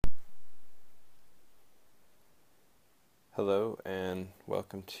Hello, and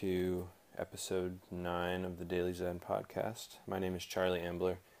welcome to episode 9 of the Daily Zen podcast. My name is Charlie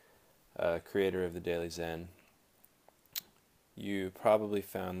Ambler, creator of the Daily Zen. You probably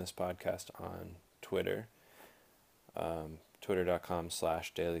found this podcast on Twitter.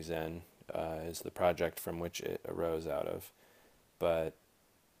 Twitter.com/dailyzen is the project from which it arose out of. But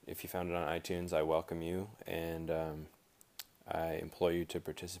if you found it on iTunes, I welcome you, and I implore you to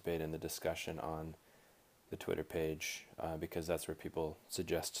participate in the discussion on the Twitter page because that's where people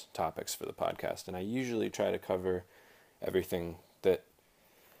suggest topics for the podcast. And I usually try to cover everything that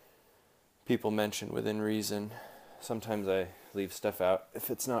people mention within reason. Sometimes I leave stuff out if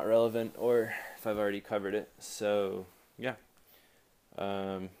it's not relevant or if I've already covered it. So, yeah.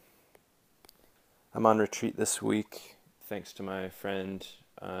 I'm on retreat this week thanks to my friend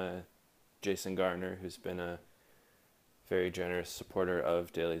Jason Gartner, who's been a very generous supporter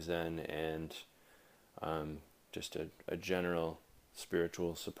of Daily Zen and just a general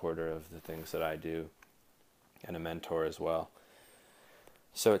spiritual supporter of the things that I do, and a mentor as well.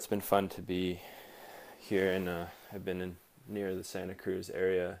 So it's been fun to be here, and I've been near the Santa Cruz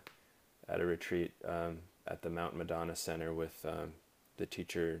area at a retreat at the Mount Madonna Center with the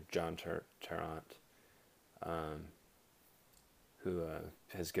teacher John Tarrant, who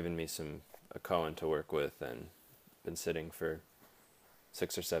has given me a koan to work with, and been sitting for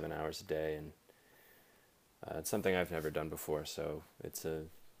 6 or 7 hours a day, and it's something I've never done before, so it's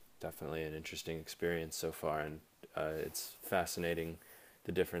definitely an interesting experience so far, and it's fascinating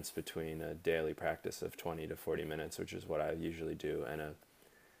the difference between a daily practice of 20 to 40 minutes, which is what I usually do, and a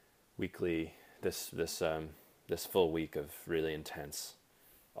weekly, this full week of really intense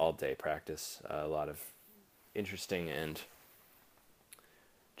all-day practice. A lot of interesting and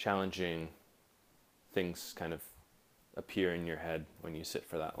challenging things kind of appear in your head when you sit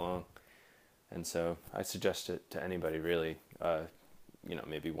for that long. And so I suggest it to anybody really,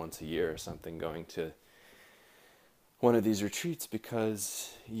 maybe once a year or something, going to one of these retreats,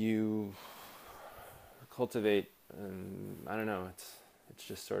 because you cultivate, it's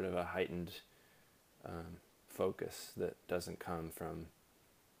just sort of a heightened focus that doesn't come from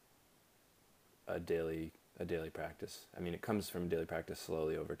a daily practice. I mean, it comes from daily practice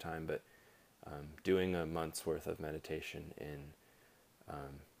slowly over time, but doing a month's worth of meditation in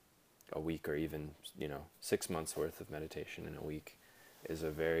a week, or even 6 months worth of meditation in a week, is a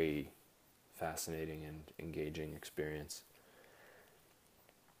very fascinating and engaging experience.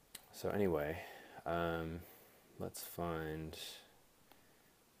 So anyway, let's find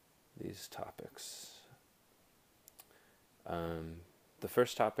these topics. The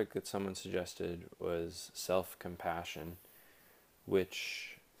first topic that someone suggested was self-compassion,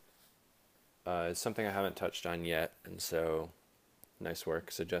 which is something I haven't touched on yet, and so nice work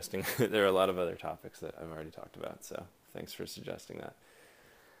suggesting. There are a lot of other topics that I've already talked about, so thanks for suggesting that.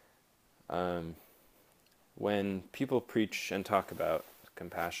 When people preach and talk about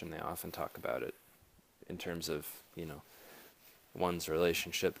compassion, they often talk about it in terms of, one's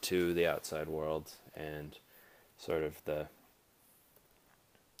relationship to the outside world, and sort of the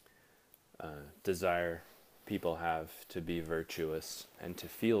desire people have to be virtuous and to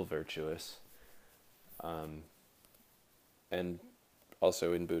feel virtuous. And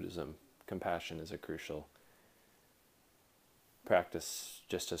also in Buddhism, compassion is a crucial practice,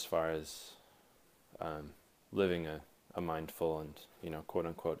 just as far as living a mindful and,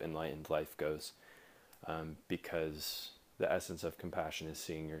 quote-unquote enlightened life goes, because the essence of compassion is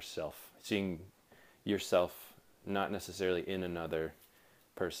seeing yourself not necessarily in another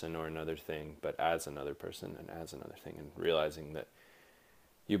person or another thing, but as another person and as another thing, and realizing that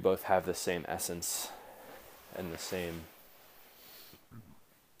you both have the same essence and the same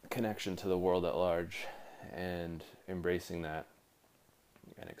connection to the world at large, and embracing that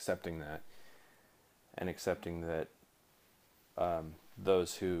and accepting that,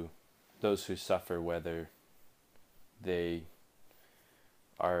 those who suffer, whether they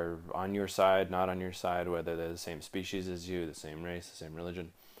are on your side, not on your side, whether they're the same species as you, the same race, the same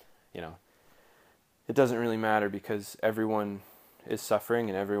religion, it doesn't really matter, because everyone is suffering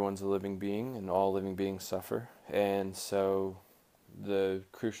and everyone's a living being, and all living beings suffer. And so the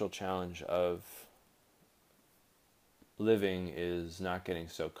crucial challenge of living is not getting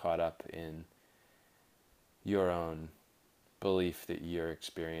so caught up in your own belief that your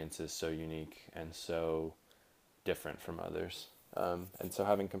experience is so unique and so different from others. And so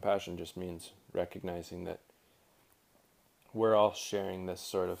having compassion just means recognizing that we're all sharing this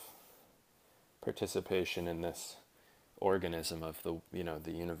sort of participation in this organism of the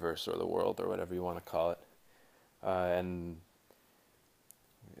universe or the world or whatever you want to call it. And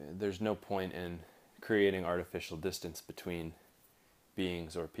there's no point in creating artificial distance between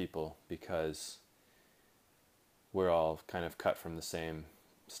beings or people because we're all kind of cut from the same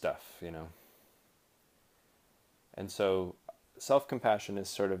stuff, you know. And so self-compassion is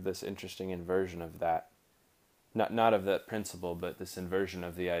sort of this interesting inversion of that, not of that principle, but this inversion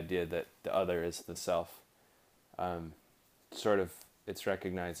of the idea that the other is the self. Sort of, it's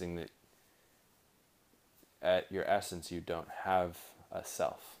recognizing that at your essence you don't have a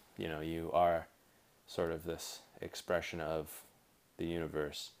self. You know, you are sort of this expression of the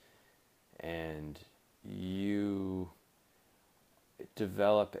universe, and you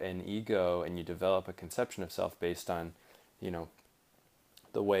develop an ego and you develop a conception of self based on, you know,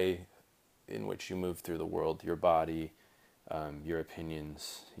 the way in which you move through the world, your body, your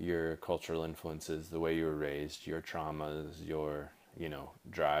opinions, your cultural influences, the way you were raised, your traumas, your, you know,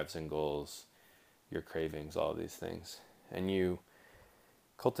 drives and goals, your cravings, all these things. And you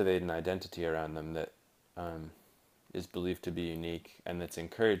cultivate an identity around them that is believed to be unique and that's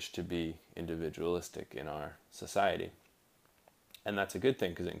encouraged to be individualistic in our society. And that's a good thing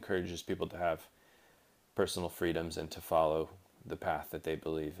because it encourages people to have personal freedoms and to follow the path that they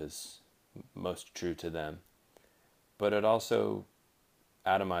believe is most true to them. But it also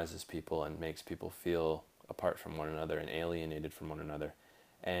atomizes people and makes people feel apart from one another and alienated from one another.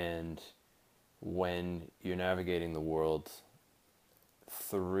 And when you're navigating the world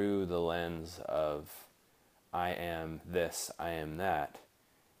through the lens of I am this, I am that,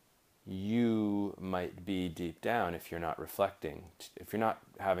 you might be deep down, if you're not reflecting, if you're not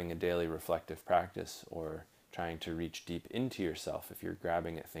having a daily reflective practice or trying to reach deep into yourself, if you're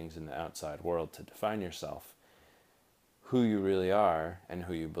grabbing at things in the outside world to define yourself, who you really are and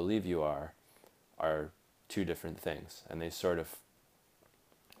who you believe you are two different things, and they sort of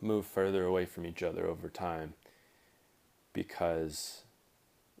move further away from each other over time, because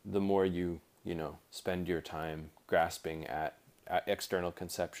the more you spend your time grasping at external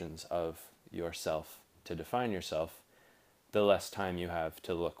conceptions of yourself to define yourself, the less time you have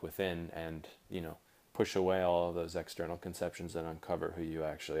to look within and, push away all of those external conceptions and uncover who you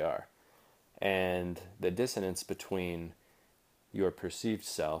actually are. And the dissonance between your perceived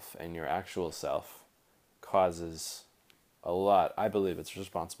self and your actual self causes a lot. I believe it's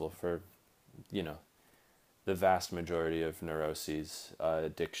responsible for, the vast majority of neuroses,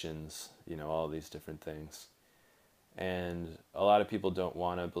 addictions, all these different things. And a lot of people don't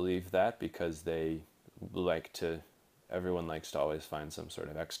want to believe that because everyone likes to always find some sort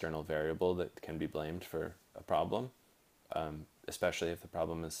of external variable that can be blamed for a problem, especially if the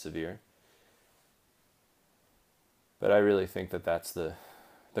problem is severe. But I really think that that's the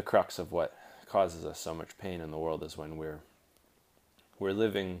crux of what causes us so much pain in the world, is when we're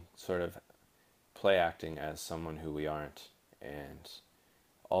living sort of play acting as someone who we aren't, and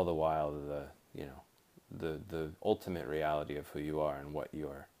all the while the ultimate reality of who you are and what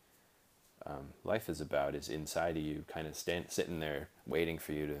your life is about is inside of you, kind of sitting there waiting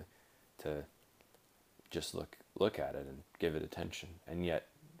for you to just look at it and give it attention. And yet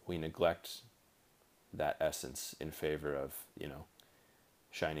we neglect that essence in favor of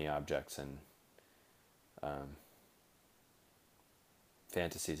shiny objects and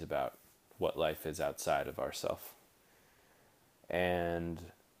fantasies about what life is outside of ourself. And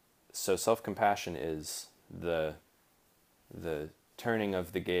so self-compassion is the turning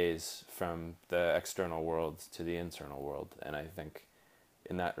of the gaze from the external world to the internal world. And I think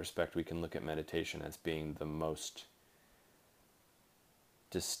in that respect we can look at meditation as being the most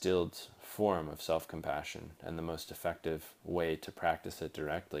distilled form of self-compassion and the most effective way to practice it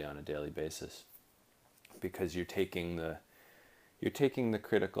directly on a daily basis, because you're taking the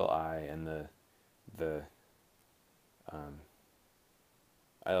critical eye and the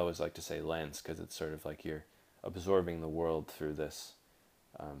I always like to say lens, because it's sort of like you're absorbing the world through this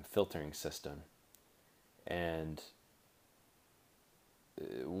filtering system, and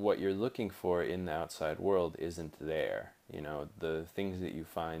what you're looking for in the outside world isn't there. The things that you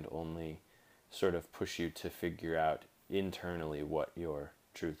find only sort of push you to figure out internally what your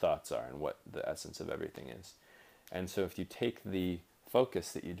true thoughts are and what the essence of everything is. And so if you take the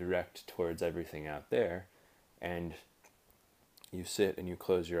focus that you direct towards everything out there, and you sit and you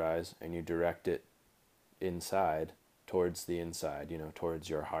close your eyes and you direct it inside, towards the inside, towards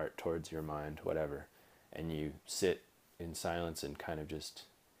your heart, towards your mind, whatever, and you sit in silence and kind of just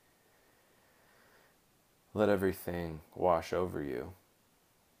let everything wash over you,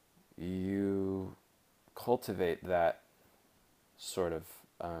 you cultivate that sort of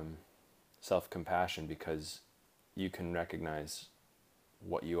self-compassion, because you can recognize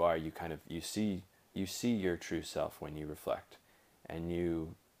what you are. You see your true self when you reflect, and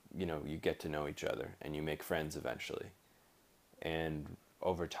you you get to know each other and you make friends eventually. And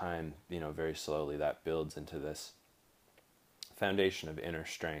over time, very slowly that builds into this foundation of inner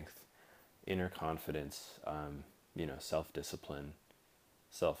strength, inner confidence, self-discipline,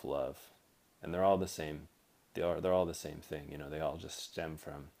 self-love. And they're all the same. They're all the same thing. They all just stem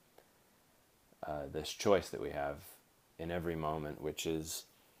from this choice that we have in every moment, which is,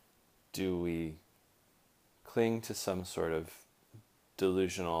 do we cling to some sort of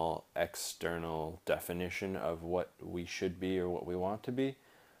delusional external definition of what we should be or what we want to be,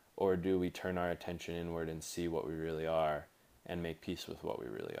 or do we turn our attention inward and see what we really are and make peace with what we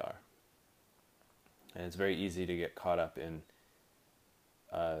really are? And it's very easy to get caught up in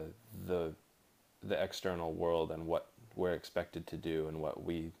the external world and what we're expected to do and what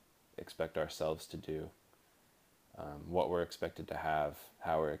we expect ourselves to do, what we're expected to have,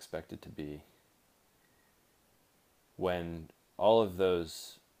 how we're expected to be, when all of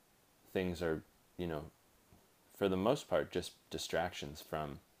those things are, for the most part, just distractions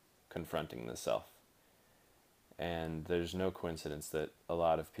from confronting the self. And there's no coincidence that a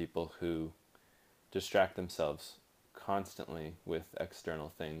lot of people who distract themselves constantly with external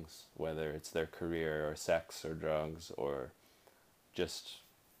things, whether it's their career or sex or drugs or just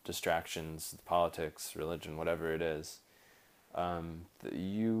distractions, politics, religion, whatever it is,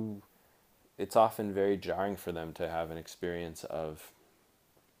 it's often very jarring for them to have an experience of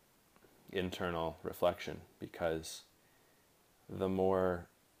internal reflection, because the more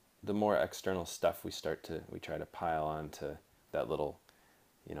external stuff we try to pile onto that little,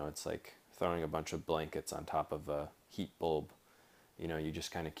 it's like throwing a bunch of blankets on top of a heat bulb. You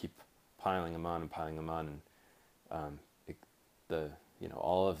just kind of keep piling them on, and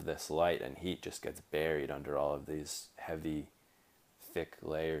all of this light and heat just gets buried under all of these heavy, thick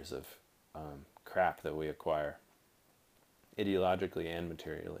layers of crap that we acquire, ideologically and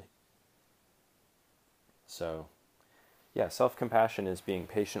materially. So, yeah, self-compassion is being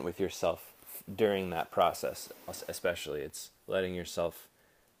patient with yourself during that process, especially. It's letting yourself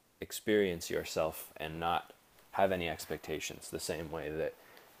experience yourself and not have any expectations, the same way that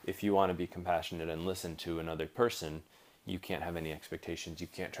if you want to be compassionate and listen to another person, you can't have any expectations. You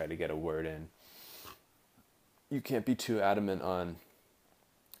can't try to get a word in. You can't be too adamant on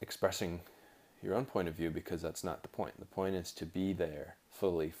expressing your own point of view, because that's not the point. The point is to be there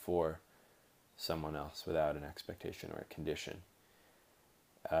fully for someone else without an expectation or a condition.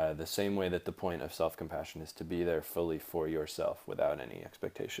 The same way that the point of self-compassion is to be there fully for yourself without any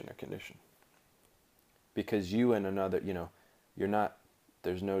expectation or condition. Because you and another,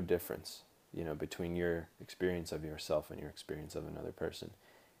 there's no difference, between your experience of yourself and your experience of another person,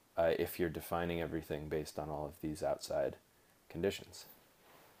 if you're defining everything based on all of these outside conditions.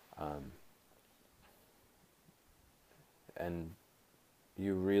 And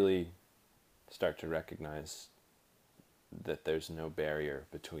you really start to recognize that there's no barrier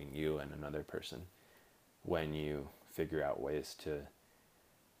between you and another person when you figure out ways to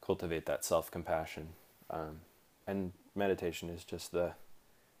cultivate that self-compassion. And meditation is just the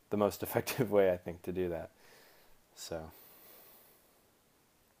most effective way, I think, to do that. So,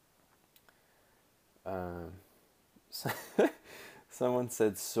 someone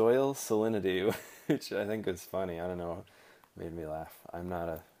said soil salinity, which I think was funny. I don't know, made me laugh. I'm not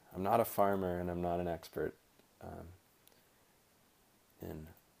a farmer, and I'm not an expert in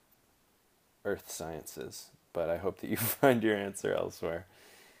earth sciences, but I hope that you find your answer elsewhere.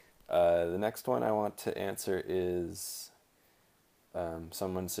 The next one I want to answer is,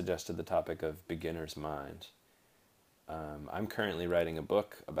 someone suggested the topic of beginner's mind. I'm currently writing a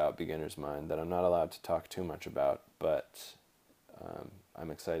book about beginner's mind that I'm not allowed to talk too much about, but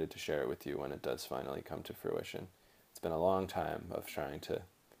I'm excited to share it with you when it does finally come to fruition. It's been a long time of trying to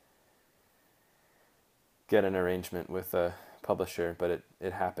get an arrangement with a publisher, but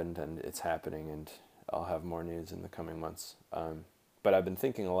it happened, and it's happening, and I'll have more news in the coming months. But I've been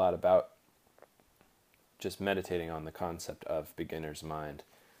thinking a lot about just meditating on the concept of beginner's mind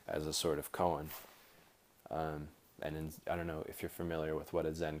as a sort of koan. I don't know if you're familiar with what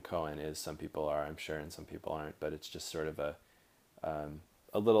a Zen koan is. Some people are, I'm sure, and some people aren't, but it's just sort of a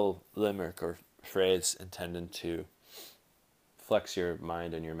little limerick or phrase intended to flex your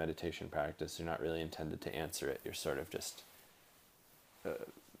mind and your meditation practice. You're not really intended to answer it. You're sort of just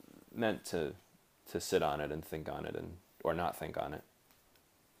meant to sit on it and think on it, or not think on it,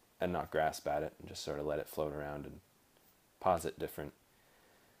 and not grasp at it, and just sort of let it float around and posit different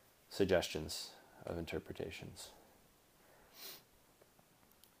suggestions of interpretations.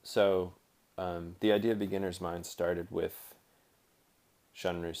 So the idea of beginner's mind started with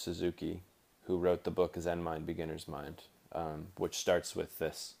Shunryu Suzuki, who wrote the book Zen Mind, Beginner's Mind, which starts with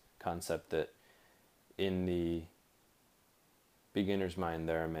this concept that in the beginner's mind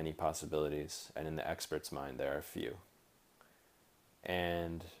there are many possibilities, and in the expert's mind there are few.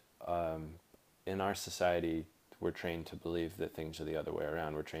 And in our society, we're trained to believe that things are the other way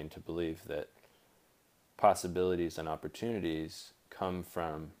around. We're trained to believe that possibilities and opportunities come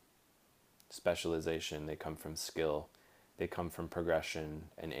from specialization, they come from skill, they come from progression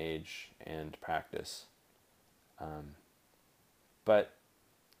and age and practice. But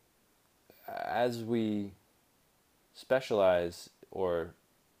as we specialize or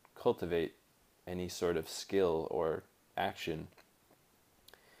cultivate any sort of skill or action,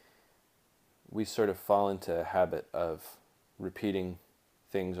 we sort of fall into a habit of repeating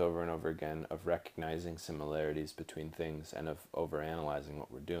things over and over again, of recognizing similarities between things, and of overanalyzing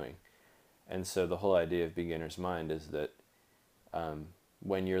what we're doing. And so the whole idea of beginner's mind is that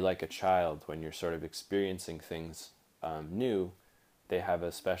when you're like a child, when you're sort of experiencing things new, they have a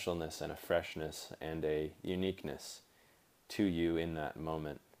specialness and a freshness and a uniqueness to you in that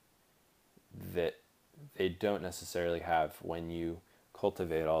moment that they don't necessarily have when you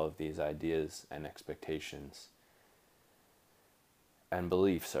cultivate all of these ideas and expectations and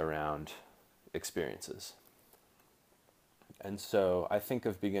beliefs around experiences. And so I think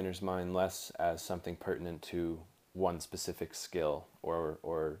of beginner's mind less as something pertinent to one specific skill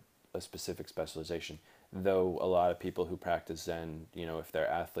or a specific specialization, though a lot of people who practice Zen, if they're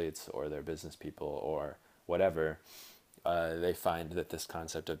athletes or they're business people or whatever, they find that this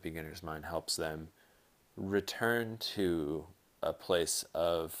concept of beginner's mind helps them return to a place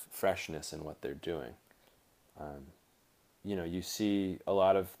of freshness in what they're doing. You see a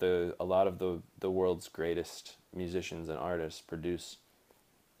lot of the world's greatest musicians and artists produce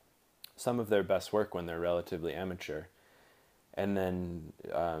some of their best work when they're relatively amateur, and then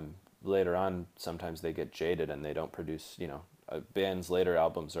later on sometimes they get jaded and they don't produce. A band's later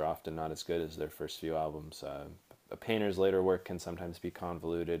albums are often not as good as their first few albums. A painter's later work can sometimes be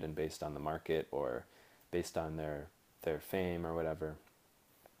convoluted and based on the market or based on their fame or whatever.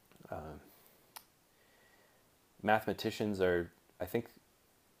 Mathematicians are, I think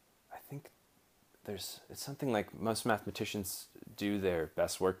it's something like most mathematicians do their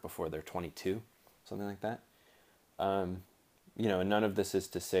best work before they're 22, something like that. And none of this is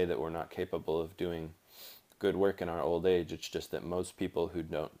to say that we're not capable of doing good work in our old age. It's just that most people who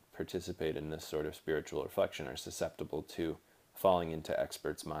don't participate in this sort of spiritual reflection are susceptible to falling into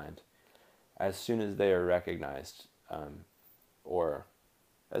expert's mind. As soon as they are recognized, or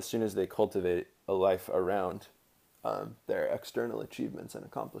as soon as they cultivate a life around their external achievements and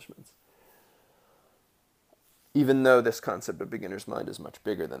accomplishments. Even though this concept of beginner's mind is much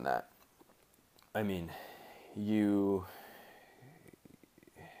bigger than that. I mean, you're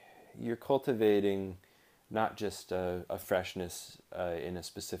cultivating not just a freshness in a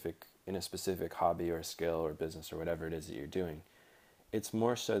specific hobby or skill or business or whatever it is that you're doing. It's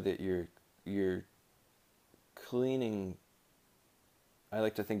more so that you're cleaning. I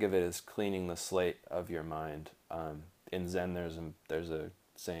like to think of it as cleaning the slate of your mind. In Zen, there's a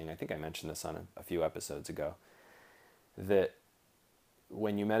saying, I think I mentioned this on a few episodes ago, that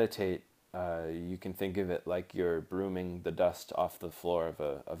when you meditate, you can think of it like you're brooming the dust off the floor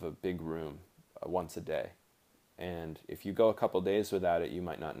of a big room once a day. And if you go a couple days without it, you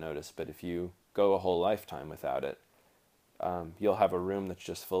might not notice. But if you go a whole lifetime without it, you'll have a room that's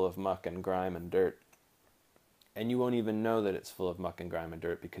just full of muck and grime and dirt. And you won't even know that it's full of muck and grime and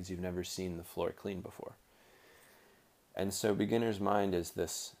dirt because you've never seen the floor clean before. And so beginner's mind is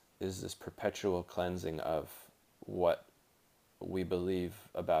this perpetual cleansing of what we believe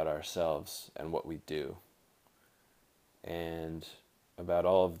about ourselves and what we do, and about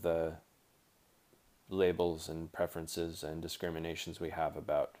all of the labels and preferences and discriminations we have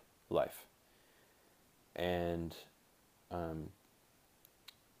about life. And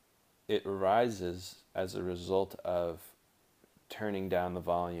it arises as a result of turning down the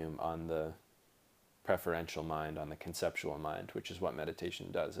volume on the preferential mind, on the conceptual mind, which is what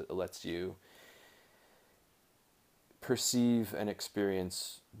meditation does. It lets you perceive and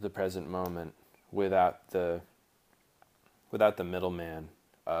experience the present moment without the middleman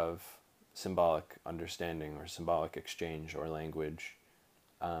of symbolic understanding or symbolic exchange or language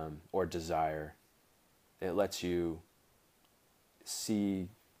or desire. It lets you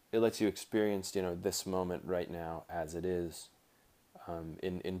experience, this moment right now as it is,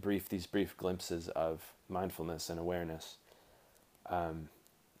 in these brief glimpses of mindfulness and awareness.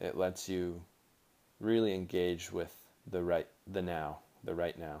 It lets you really engage with the right now,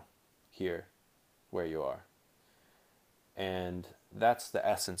 here, where you are. And that's the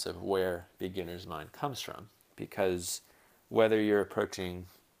essence of where beginner's mind comes from, because whether you're approaching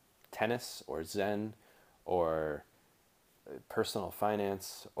tennis or Zen or personal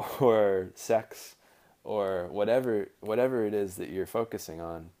finance or sex or whatever it is that you're focusing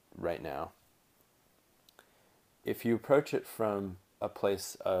on right now, if you approach it from a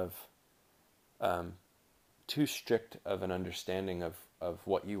place of too strict of an understanding of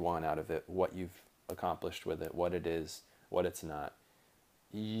what you want out of it, what you've accomplished with it, what it is, what it's not,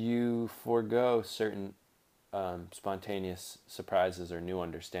 you forego certain spontaneous surprises or new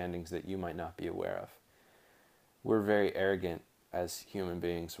understandings that you might not be aware of. We're very arrogant as human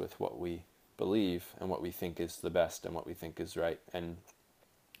beings with what we believe and what we think is the best and what we think is right. And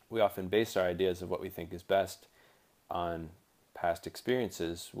we often base our ideas of what we think is best on past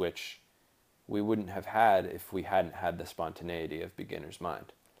experiences, which we wouldn't have had if we hadn't had the spontaneity of beginner's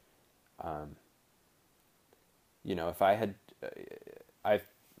mind. If I've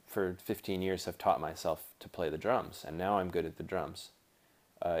for 15 years have taught myself to play the drums, and now I'm good at the drums.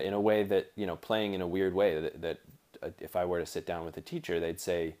 In a way that, playing in a weird way that if I were to sit down with a teacher, they'd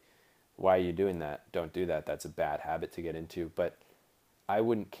say, why are you doing that? Don't do that. That's a bad habit to get into. But I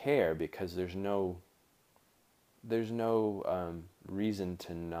wouldn't care because there's no reason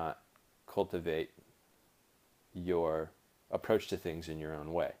to not cultivate your approach to things in your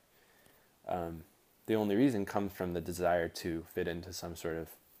own way. The only reason comes from the desire to fit into some sort of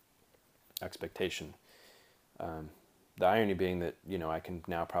expectation. The irony being that, I can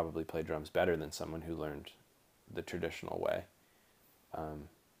now probably play drums better than someone who learned the traditional way.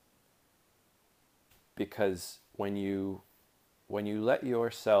 Because when you let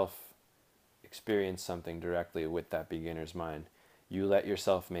yourself experience something directly with that beginner's mind, you let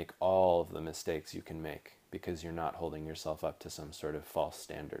yourself make all of the mistakes you can make because you're not holding yourself up to some sort of false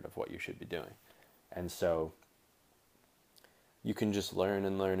standard of what you should be doing. And so you can just learn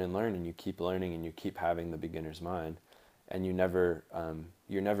and learn and learn, and you keep learning and you keep having the beginner's mind, and you're never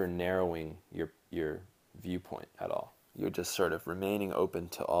narrowing your viewpoint at all. You're just sort of remaining open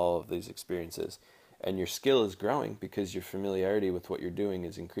to all of these experiences, and your skill is growing because your familiarity with what you're doing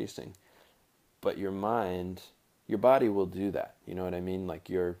is increasing. But your mind, your body will do that. You know what I mean? Like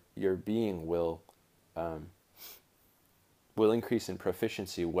your being will increase in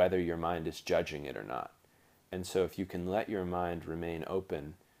proficiency whether your mind is judging it or not. And so if you can let your mind remain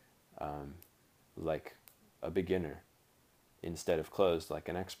open, like a beginner, instead of closed like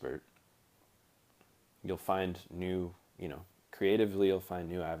an expert, you'll find new, creatively you'll find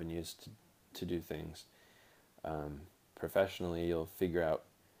new avenues to do things. Professionally, you'll figure out,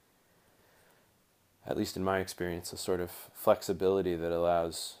 at least in my experience, a sort of flexibility that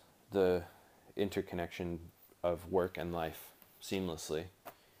allows the interconnection of work and life seamlessly.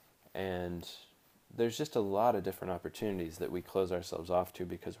 And there's just a lot of different opportunities that we close ourselves off to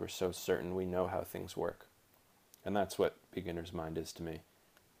because we're so certain we know how things work. And that's what beginner's mind is to me.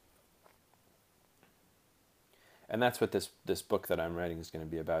 And that's what this book that I'm writing is going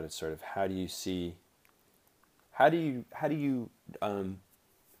to be about. It's sort of how do you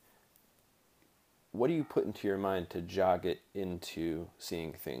what do you put into your mind to jog it into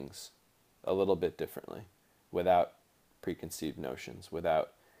seeing things a little bit differently, without preconceived notions,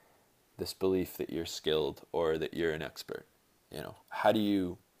 without this belief that you're skilled or that you're an expert. How do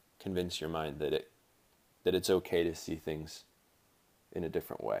you convince your mind that it's okay to see things in a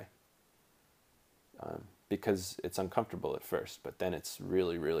different way? Because it's uncomfortable at first, but then it's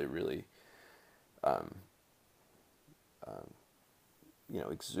really, really, really,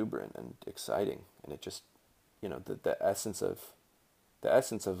 exuberant and exciting, and it just, the essence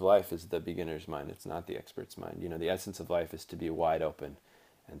of life is the beginner's mind. It's not the expert's mind. The essence of life is to be wide open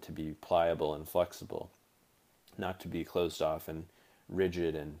and to be pliable and flexible, not to be closed off and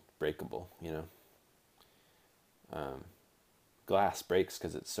rigid and breakable. Glass breaks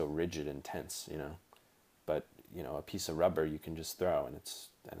because it's so rigid and tense. But a piece of rubber you can just throw and it's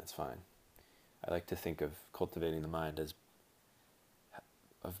fine. I like to think of cultivating the mind as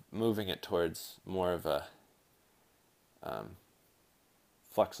of moving it towards more of a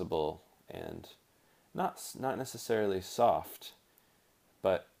flexible and not necessarily soft,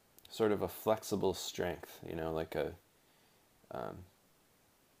 but sort of a flexible strength.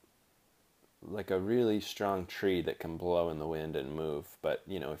 Like a really strong tree that can blow in the wind and move, but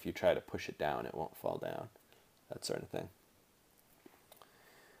if you try to push it down, it won't fall down. That sort of thing.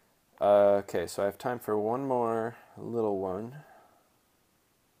 Okay, so I have time for one more little one.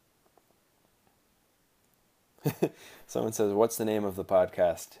 Someone says, "What's the name of the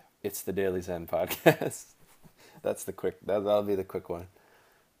podcast?" It's the Daily Zen Podcast. That'll be the quick one.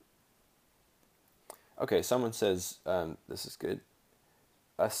 Okay, someone says, this is good.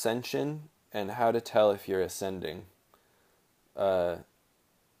 Ascension and how to tell if you're ascending.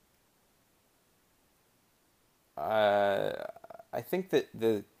 I think that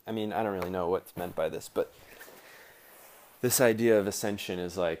I mean, I don't really know what's meant by this, but this idea of ascension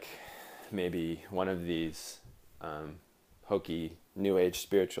is like maybe one of these hokey New Age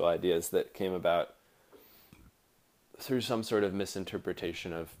spiritual ideas that came about through some sort of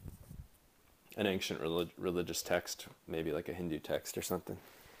misinterpretation of an ancient religious text, maybe like a Hindu text or something.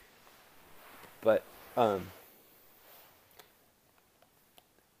 But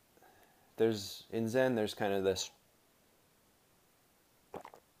in Zen, there's kind of this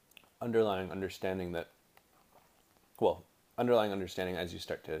underlying understanding as you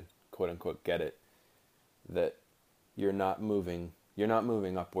start to quote unquote get it, that you're not moving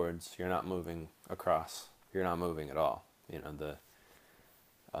upwards, you're not moving across, you're not moving at all.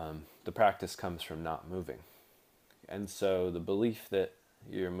 The practice comes from not moving. And so the belief that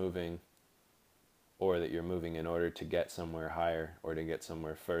you're moving, or that you're moving in order to get somewhere higher, or to get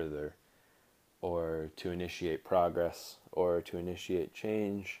somewhere further, or to initiate progress, or to initiate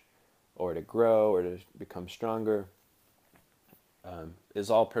change, or to grow, or to become stronger, is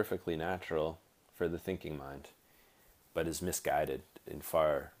all perfectly natural for the thinking mind, but is misguided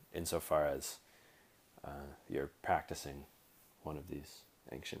insofar as you're practicing one of these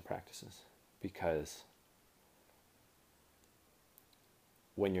ancient practices. Because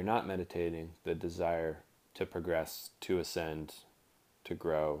when you're not meditating, the desire to progress, to ascend, to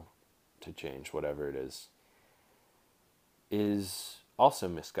grow, to change, whatever it is also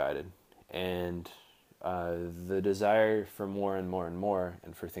misguided. And the desire for more and more and more,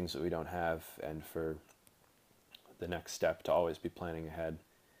 and for things that we don't have, and for the next step to always be planning ahead,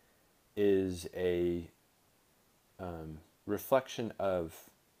 is a reflection of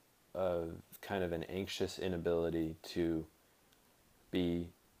kind of an anxious inability to be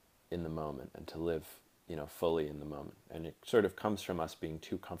in the moment and to live, fully in the moment. And it sort of comes from us being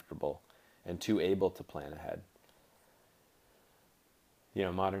too comfortable and too able to plan ahead.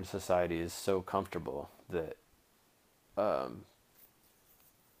 Modern society is so comfortable that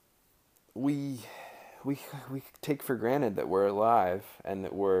we take for granted that we're alive and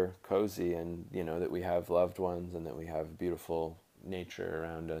that we're cozy, and that we have loved ones and that we have beautiful nature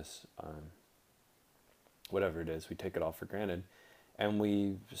around us. Whatever it is, we take it all for granted, and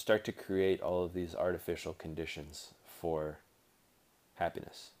we start to create all of these artificial conditions for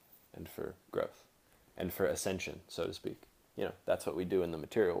happiness and for growth and for ascension, so to speak. That's what we do in the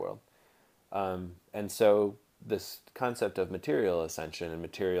material world. And so this concept of material ascension and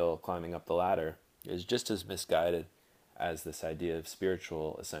material climbing up the ladder is just as misguided as this idea of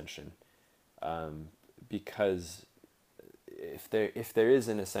spiritual ascension. Because if there is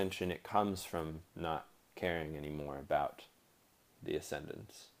an ascension, it comes from not caring anymore about the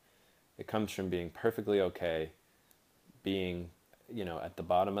ascendance. It comes from being perfectly okay, being, at the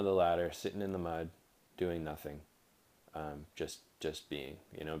bottom of the ladder, sitting in the mud, doing nothing. Just being,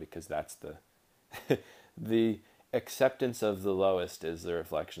 because that's the acceptance of the lowest is the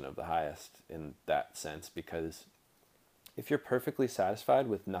reflection of the highest in that sense. Because if you're perfectly satisfied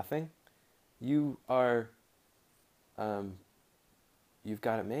with nothing, you are, you've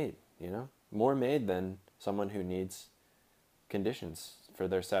got it made, more made than someone who needs conditions for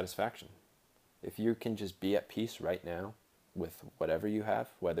their satisfaction. If you can just be at peace right now with whatever you have,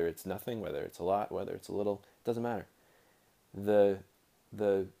 whether it's nothing, whether it's a lot, whether it's a little, it doesn't matter. The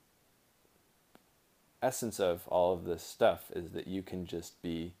essence of all of this stuff is that you can just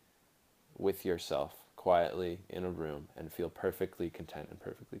be with yourself quietly in a room and feel perfectly content and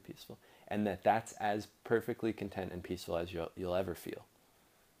perfectly peaceful, and that's as perfectly content and peaceful as you'll ever feel,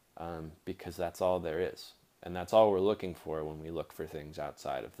 because that's all there is, and that's all we're looking for when we look for things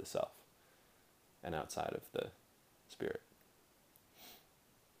outside of the self and outside of the spirit.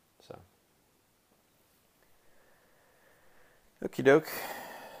 So okie doke,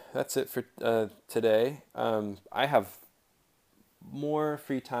 that's it for today. I have more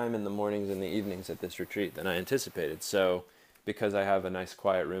free time in the mornings and the evenings at this retreat than I anticipated. So because I have a nice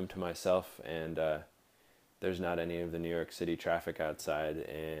quiet room to myself, and there's not any of the New York City traffic outside,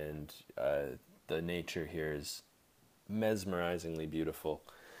 and the nature here is mesmerizingly beautiful.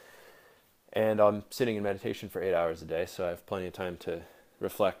 And I'm sitting in meditation for 8 hours a day, so I have plenty of time to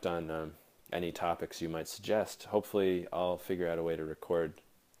reflect on any topics you might suggest. Hopefully I'll figure out a way to record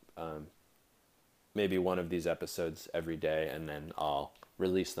maybe one of these episodes every day, and then I'll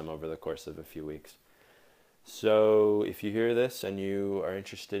release them over the course of a few weeks. So if you hear this and you are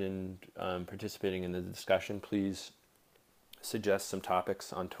interested in participating in the discussion, please suggest some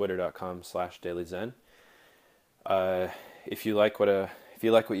topics on twitter.com/dailyzen. If you like what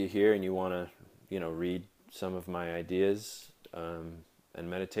you hear and you want to, read some of my ideas and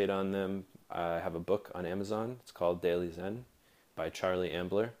meditate on them, I have a book on Amazon. It's called Daily Zen by Charlie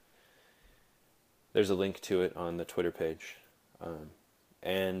Ambler. There's a link to it on the Twitter page.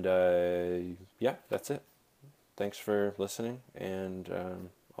 And yeah, that's it. Thanks for listening, and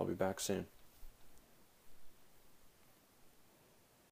I'll be back soon.